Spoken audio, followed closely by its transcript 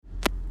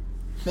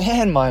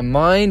Man, my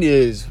mind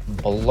is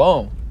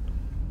blown.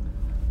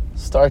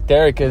 Start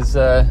there because,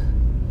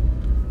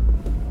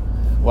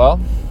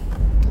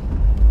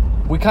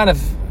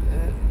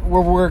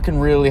 we're working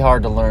really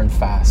hard to learn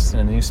fast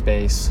in a new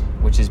space,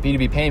 which is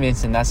B2B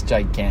payments, and that's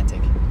gigantic.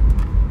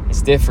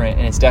 It's different,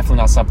 and it's definitely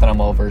not something I'm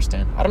well versed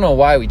in. I don't know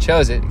why we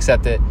chose it,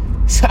 except that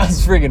it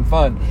sounds friggin'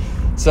 fun.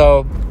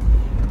 So,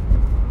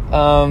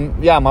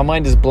 my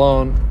mind is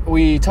blown.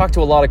 We talked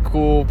to a lot of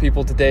cool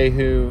people today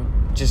who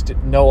just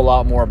know a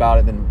lot more about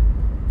it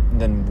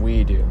than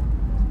we do.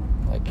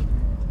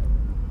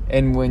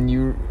 And when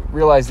you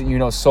realize that you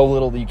know so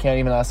little that you can't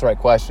even ask the right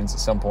questions at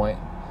some point,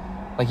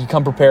 you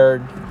come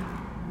prepared.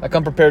 I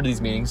come prepared to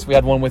these meetings. We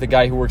had one with a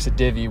guy who works at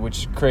Divvy,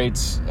 which they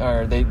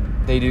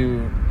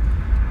do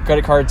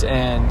credit cards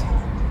and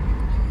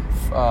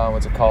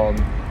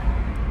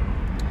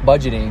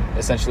budgeting,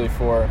 essentially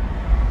for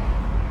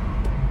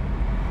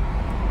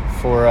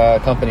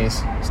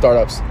companies,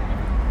 startups.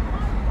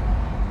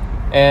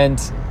 And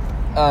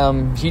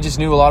he just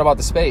knew a lot about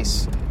the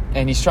space,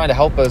 and he's trying to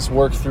help us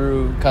work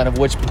through kind of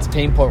which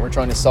pain point we're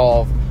trying to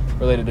solve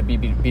related to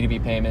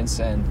B2B payments.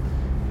 And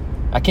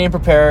I came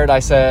prepared. I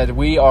said,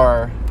 we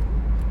are,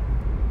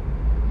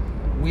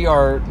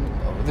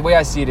 the way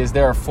I see it is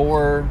there are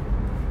 4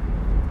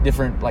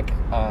 different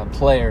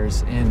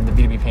players in the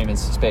B2B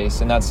payments space.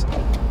 And that's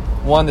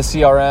 1, the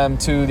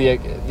CRM, 2,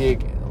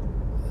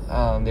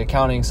 the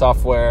accounting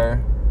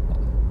software,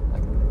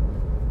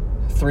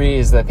 3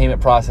 is the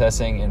payment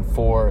processing, and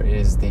 4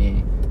 is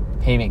the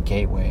payment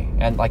gateway.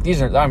 And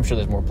these are, I'm sure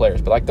there's more players,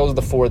 but those are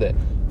the 4 that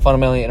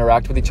fundamentally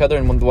interact with each other.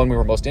 And the one we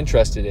were most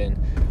interested in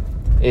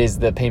is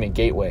the payment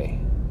gateway.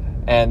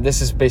 And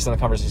this is based on the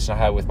conversation I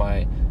had with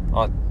my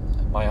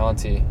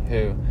auntie,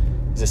 who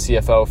is a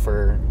CFO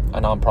for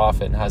a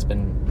nonprofit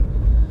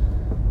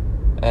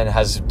and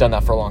has done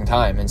that for a long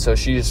time. And so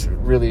she's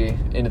really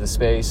into the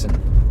space.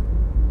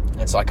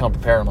 And so I come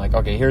prepared. I'm like,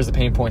 okay, here's the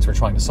pain points we're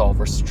trying to solve.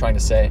 We're trying to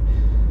say,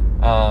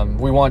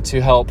 we want to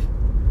help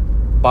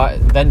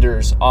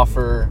vendors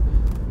offer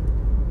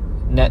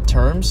net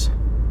terms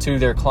to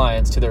their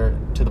clients, to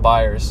the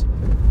buyers,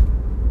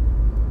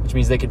 which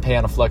means they can pay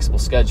on a flexible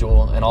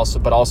schedule and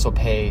also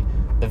pay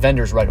the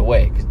vendors right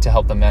away to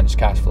help them manage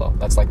cash flow.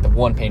 That's the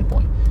one pain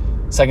point.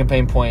 Second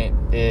pain point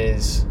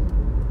is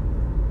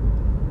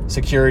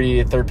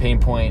security. The third pain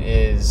point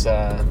is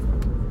I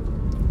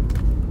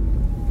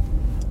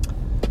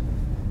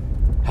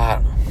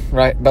don't know,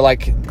 right? But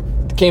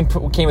came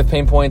with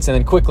pain points, and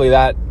then quickly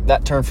that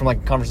turned from a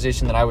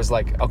conversation that I was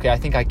okay, I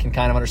think I can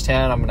kind of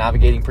understand, I'm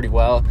navigating pretty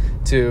well,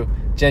 to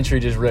Gentry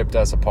just ripped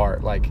us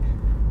apart.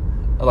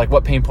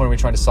 What pain point are we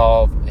trying to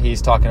solve?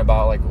 He's talking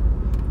about and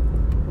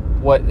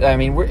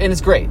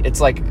it's great. It's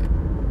what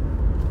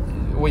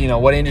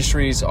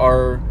industries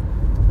are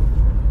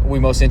we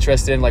most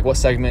interested in? What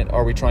segment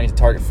are we trying to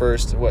target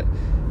first?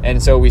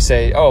 And so we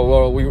say,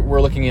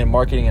 we're looking at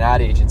marketing and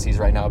ad agencies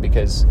right now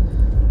because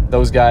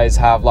those guys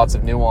have lots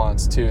of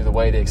nuance to the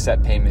way they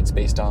accept payments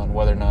based on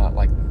whether or not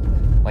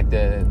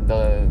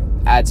the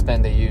ad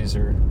spend they use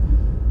or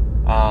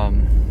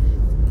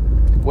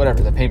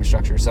whatever the payment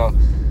structure. So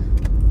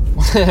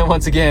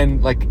once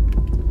again,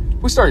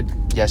 we started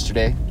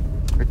yesterday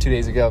or 2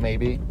 days ago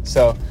maybe.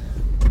 So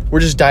we're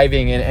just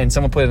diving in, and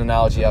someone put an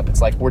analogy up.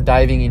 It's we're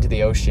diving into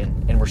the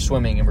ocean and we're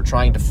swimming and we're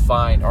trying to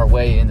find our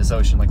way in this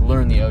ocean,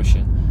 learn the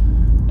ocean,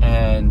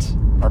 and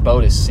our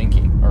boat is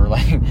sinking, or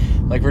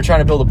we're trying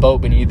to build a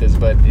boat beneath us,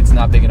 but it's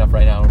not big enough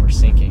right now and we're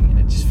sinking, and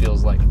it just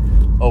feels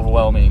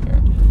overwhelming or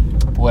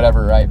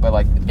whatever, right?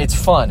 But it's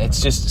fun. It's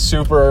just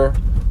super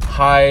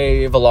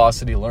high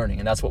velocity learning,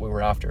 and that's what we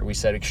were after. We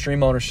said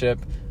extreme ownership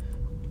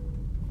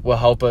will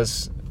help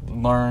us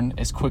learn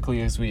as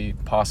quickly as we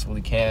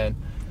possibly can,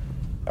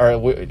 or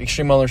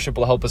extreme ownership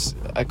will help us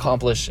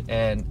accomplish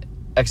and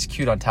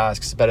execute on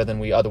tasks better than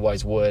we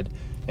otherwise would.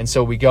 And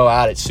so we go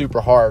at it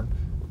super hard,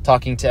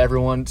 talking to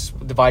everyone,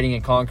 dividing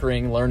and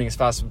conquering, learning as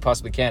fast as we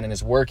possibly can, and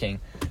it's working,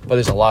 but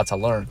there's a lot to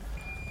learn.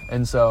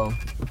 And so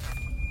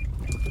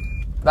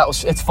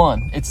it's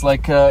fun. It's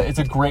it's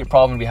a great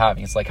problem to be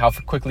having. It's how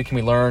quickly can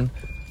we learn?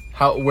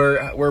 Where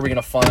are we going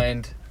to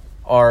find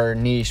our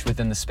niche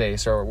within the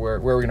space, or where are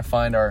we going to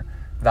find our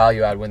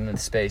value add within the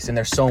space? And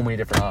there's so many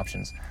different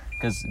options,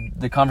 because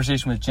the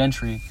conversation with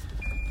Gentry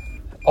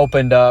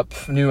opened up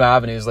new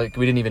avenues we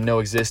didn't even know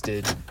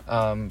existed,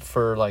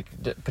 for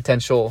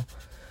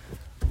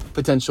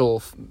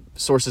potential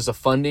sources of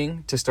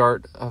funding to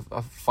start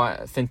a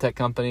fintech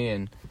company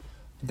and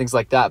things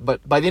like that.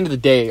 But by the end of the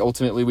day,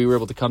 ultimately, we were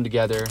able to come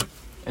together,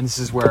 and this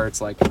is where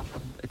it's a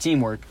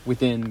teamwork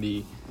within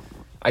the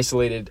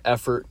isolated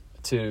effort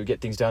to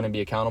get things done and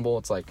be accountable.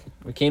 It's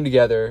we came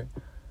together,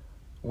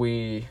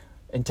 we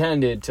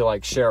intended to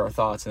share our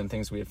thoughts and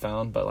things we had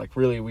found, but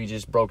really we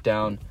just broke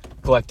down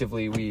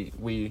collectively.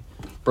 We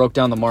broke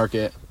down the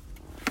market,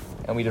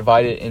 and we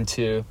divided it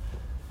into,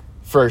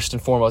 first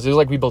and foremost, it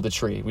was we built a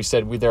tree. We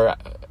said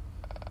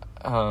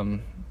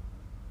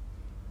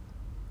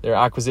there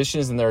are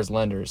acquisitions and there's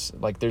lenders.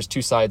 Like there's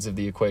two sides of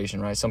the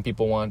equation, right? Some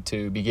people want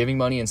to be giving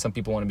money and some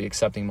people want to be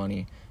accepting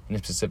money in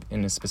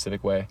a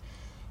specific way.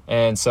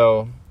 And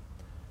so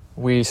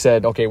we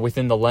said, okay,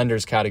 within the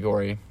lenders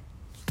category,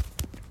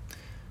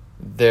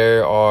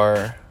 there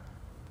are,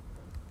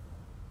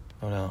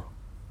 oh no,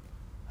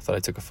 I thought I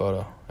took a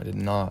photo. I did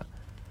not.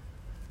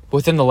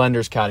 Within the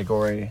lenders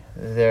category,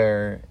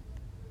 there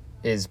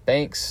is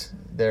banks,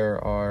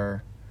 there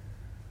are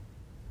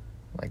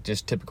like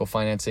just typical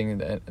financing.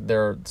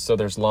 So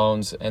there's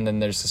loans, and then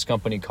there's this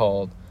company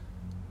called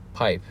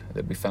Pipe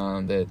that we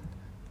found that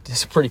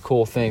is a pretty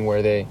cool thing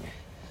where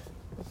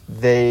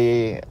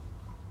they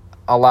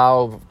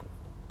allow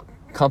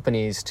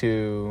companies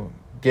to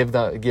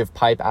give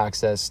Pipe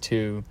access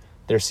to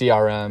their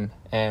CRM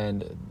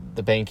and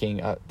the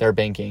banking, their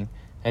banking,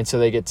 and so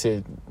they get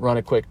to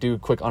do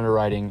quick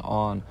underwriting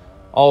on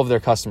all of their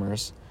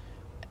customers.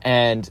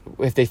 And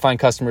if they find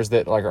customers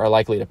that are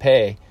likely to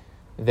pay,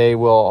 they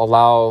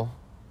will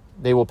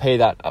pay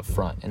that up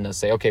front, and they'll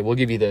say, okay, we'll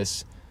give you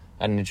this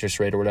at an interest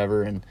rate or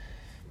whatever,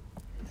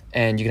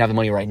 and you can have the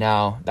money right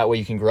now. That way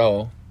you can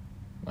grow,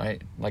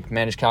 right? Like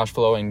manage cash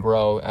flow and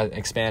grow,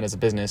 expand as a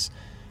business.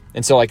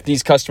 And so like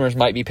these customers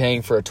might be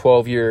paying for a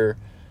 12-year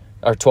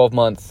or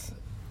 12-month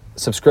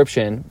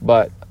subscription,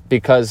 but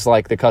because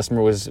like the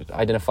customer was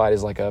identified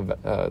as like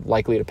a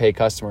likely to pay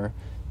customer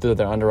through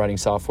their underwriting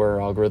software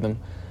or algorithm,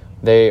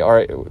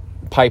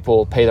 Pipe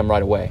will pay them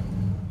right away.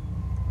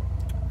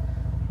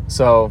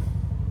 So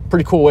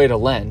pretty cool way to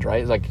lend,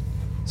 right? Like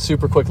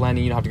super quick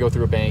lending. You don't have to go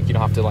through a bank. You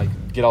don't have to like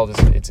get all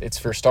this. It's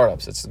for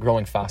startups. It's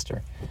growing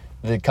faster.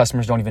 The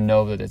customers don't even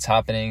know that it's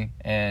happening,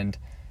 and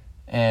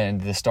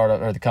the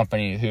startup or the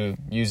company who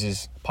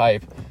uses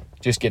Pipe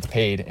just gets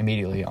paid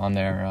immediately on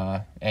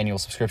their annual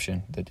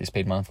subscription that is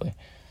paid monthly.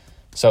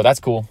 So that's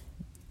cool.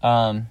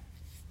 And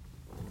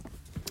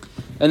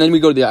then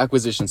we go to the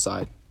acquisition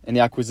side. And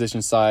the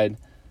acquisition side,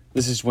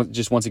 this is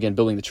just once again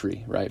building the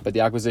tree, right? But the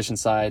acquisition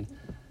side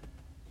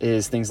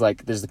is things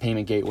like there's the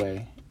payment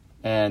gateway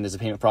and there's a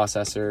payment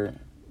processor,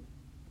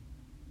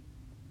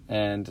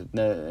 and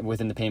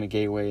within the payment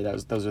gateway,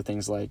 those are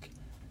things like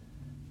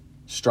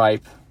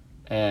Stripe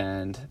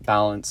and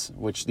Balance,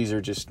 which these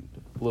are just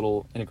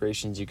little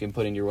integrations you can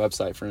put in your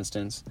website, for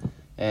instance,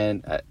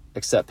 and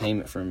accept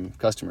payment from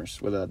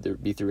customers, whether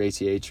that be through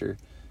ACH or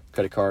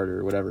credit card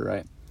or whatever,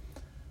 right?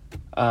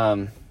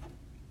 And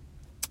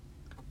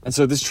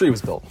so this tree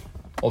was built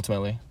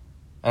ultimately,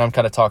 and I'm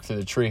kind of talking through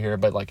the tree here,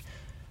 but like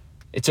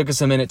it took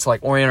us a minute to like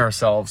orient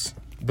ourselves,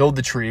 build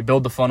the tree,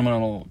 build the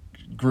fundamental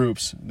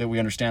groups that we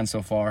understand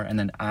so far, and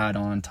then add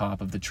on top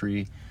of the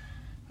tree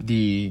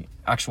the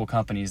actual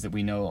companies that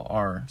we know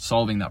are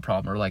solving that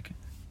problem or like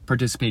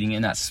participating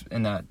in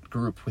that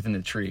group within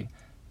the tree,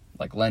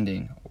 like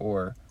lending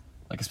or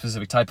like a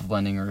specific type of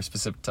lending or a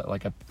specific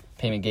like a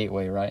payment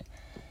gateway, right?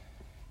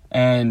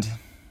 And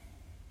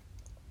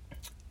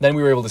then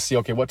we were able to see,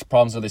 okay, what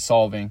problems are they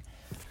solving?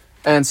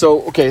 And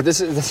so, okay,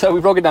 so we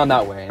broke it down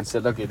that way and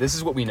said, okay, this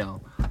is what we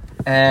know.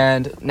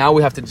 And now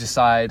we have to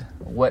decide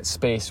what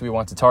space we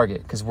want to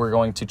target, because we're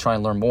going to try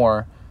and learn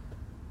more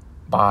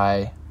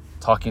by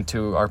talking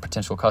to our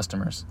potential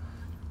customers.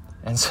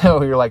 And so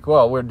we were like,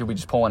 well, where did we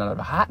just pull one out of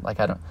a hat? Like,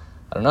 I don't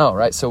know,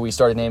 right? So we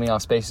started naming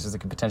off spaces that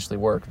could potentially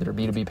work, that are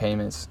B2B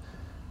payments.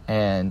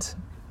 And,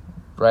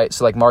 right,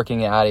 so like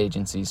marketing and ad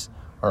agencies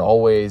are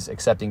always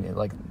accepting it.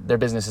 Like their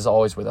business is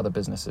always with other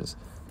businesses.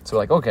 So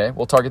we're like, okay,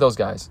 we'll target those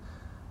guys.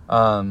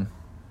 And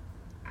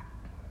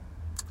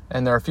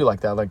there are a few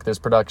like that. Like there's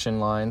production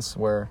lines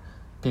where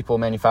people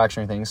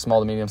manufacturing things, small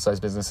to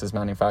medium-sized businesses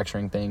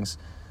manufacturing things,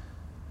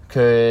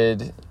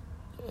 could,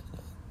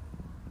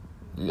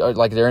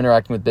 like they're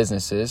interacting with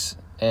businesses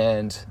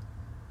and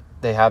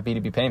they have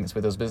B2B payments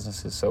with those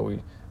businesses. So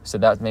we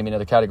said that's maybe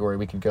another category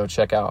we could go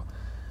check out.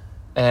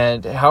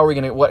 And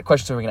what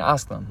questions are we going to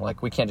ask them?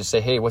 Like, we can't just say,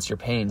 hey, what's your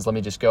pains? Let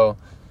me just go,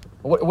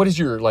 what is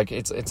your, like,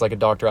 it's like a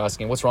doctor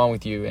asking, what's wrong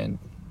with you? And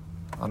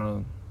I don't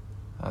know,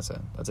 that's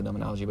a dumb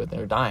analogy, but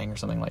they're dying or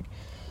something. Like,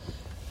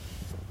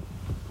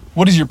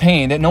 what is your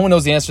pain? That no one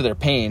knows the answer to their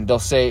pain. They'll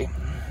say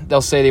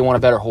they want a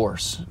better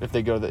horse. If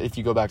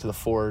you go back to the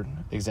Ford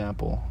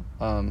example,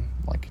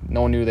 like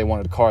no one knew they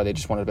wanted a car. They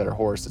just wanted a better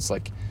horse. It's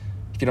like,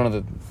 if you don't know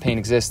the pain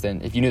exists,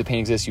 then if you knew the pain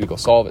exists, you would go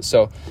solve it.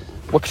 So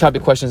what type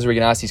of questions are we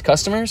going to ask these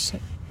customers?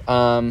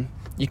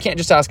 You can't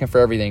just ask them for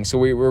everything. So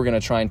we were going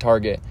to try and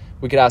target.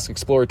 We could ask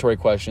exploratory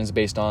questions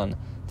based on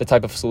the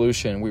type of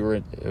solution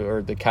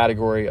or the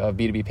category of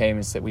B2B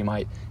payments that we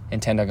might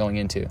intend on going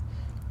into.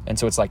 And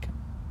so it's like,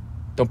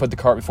 don't put the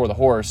cart before the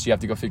horse. You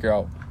have to go figure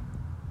out,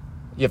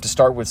 you have to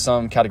start with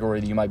some category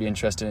that you might be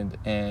interested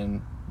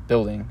in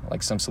building,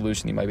 like some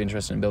solution you might be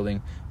interested in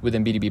building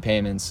within B2B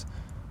payments,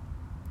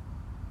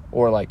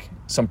 or like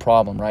some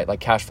problem, right? Like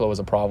cash flow is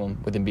a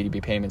problem within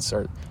B2B payments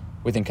or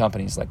within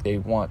companies. Like they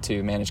want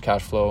to manage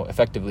cash flow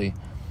effectively.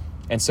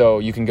 And so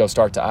you can go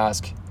start to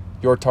ask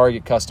your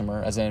target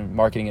customer, as in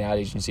marketing and ad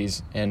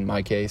agencies in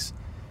my case,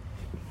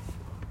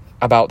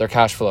 about their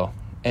cash flow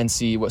and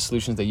see what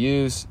solutions they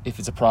use, if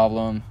it's a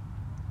problem,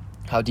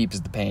 how deep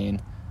is the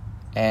pain,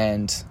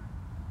 And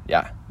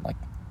yeah, like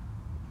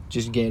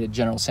just get a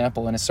general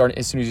sample, and as soon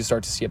as you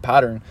start to see a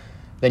pattern,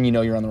 then you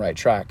know you're on the right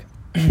track.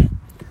 And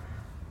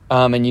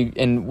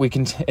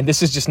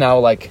this is just now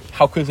like,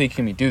 how quickly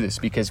can we do this?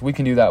 Because we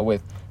can do that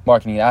with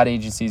marketing ad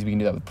agencies, we can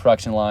do that with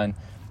production line,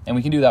 and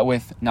we can do that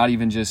with not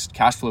even just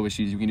cash flow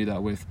issues. We can do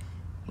that with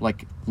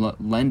like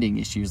lending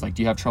issues. Like,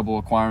 do you have trouble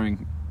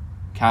acquiring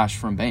cash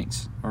from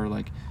banks, or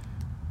like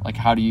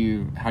how do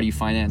you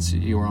finance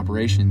your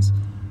operations?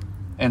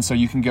 And so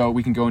we can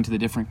go into the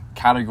different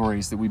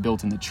categories that we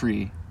built in the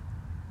tree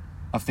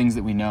of things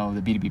that we know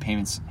that B2B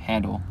payments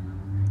handle,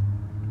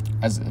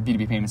 as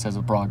B2B payments as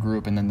a broad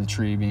group, and then the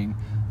tree being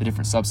the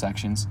different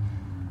subsections.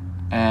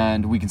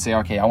 And we can say,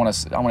 okay, I want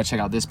to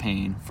check out this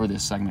pain for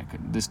this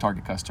segment, this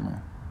target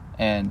customer.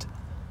 And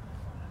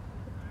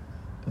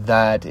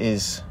that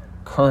is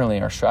currently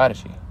our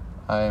strategy.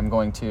 I am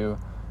going to,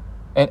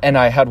 and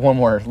I had one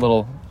more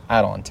little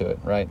add-on to it,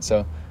 right?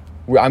 So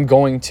I'm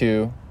going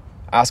to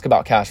ask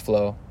about cash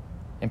flow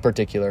in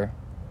particular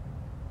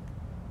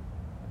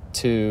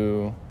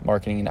to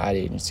marketing and ad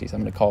agencies. I'm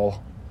going to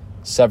call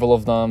several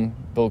of them,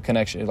 build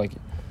connection, like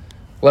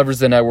leverage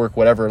the network,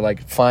 whatever,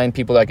 like find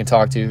people that I can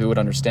talk to who would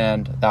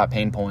understand that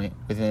pain point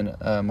within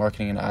a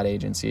marketing and ad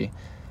agency,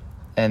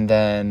 and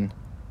then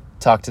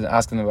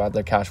ask them about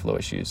their cash flow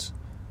issues.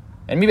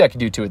 And maybe I could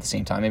do two at the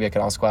same time. Maybe I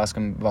could also ask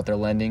them about their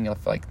lending,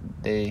 if like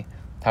they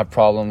have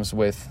problems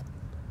with,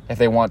 if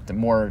they want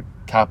more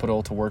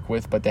capital to work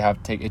with, but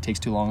it takes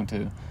too long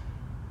to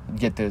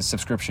get the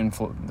subscription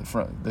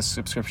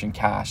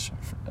cash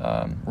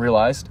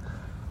realized.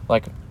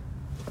 Like,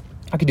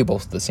 I could do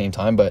both at the same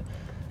time, but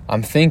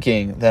I'm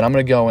thinking that I'm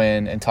going to go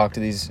in and talk to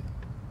these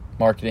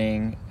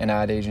marketing and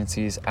ad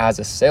agencies as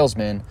a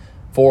salesman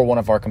for one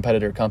of our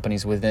competitor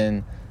companies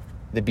within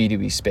the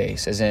B2B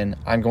space. As in,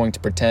 I'm going to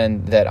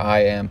pretend that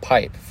I am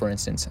Pipe, for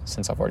instance,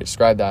 since I've already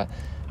described that.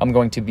 I'm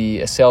going to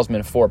be a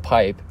salesman for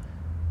Pipe,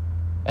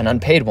 an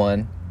unpaid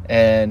one,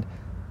 and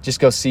just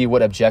go see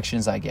what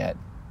objections I get.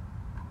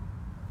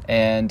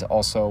 And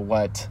also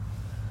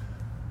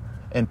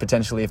and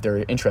potentially if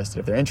they're interested.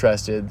 If they're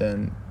interested,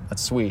 then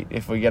that's sweet.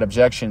 If we get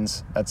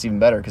objections, that's even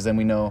better, because then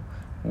we know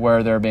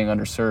where they're being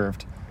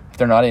underserved. If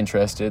they're not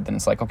interested, then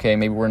it's like, okay,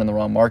 maybe we're in the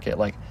wrong market.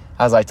 Like,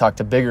 as I talk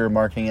to bigger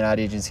marketing and ad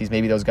agencies,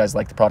 maybe those guys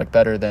like the product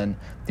better than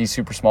these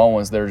super small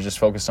ones that are just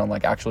focused on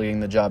like actually getting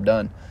the job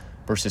done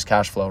versus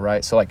cash flow,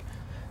 right? So like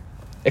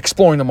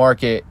exploring the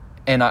market,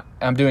 and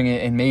I'm doing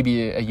it in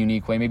maybe a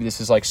unique way. Maybe this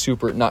is like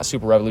not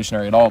super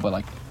revolutionary at all, but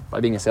like by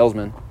being a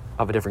salesman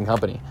of a different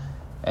company.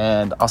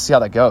 And I'll see how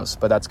that goes.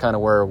 But that's kind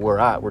of where we're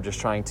at. We're just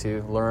trying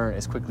to learn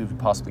as quickly as we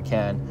possibly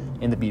can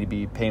in the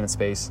B2B payment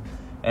space.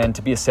 And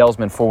to be a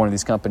salesman for one of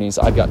these companies,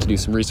 I've got to do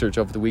some research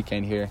over the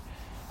weekend here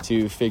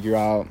to figure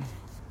out,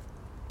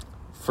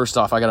 first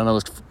off, I got to know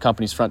those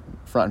companies front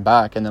and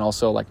back, and then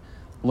also like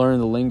learn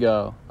the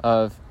lingo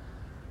of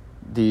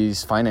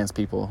these finance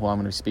people who I'm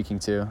going to be speaking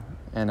to,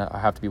 and I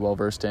have to be well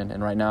versed in.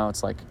 And right now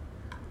it's like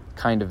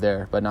kind of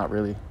there, but not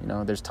really. You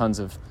know, there's tons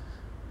of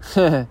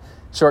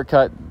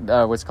shortcut,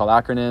 what's called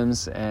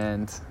acronyms,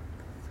 and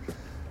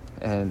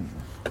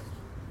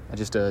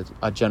just a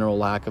general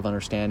lack of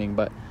understanding.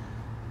 But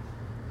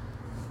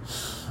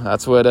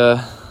that's what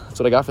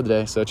I got for the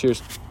day. So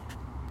cheers.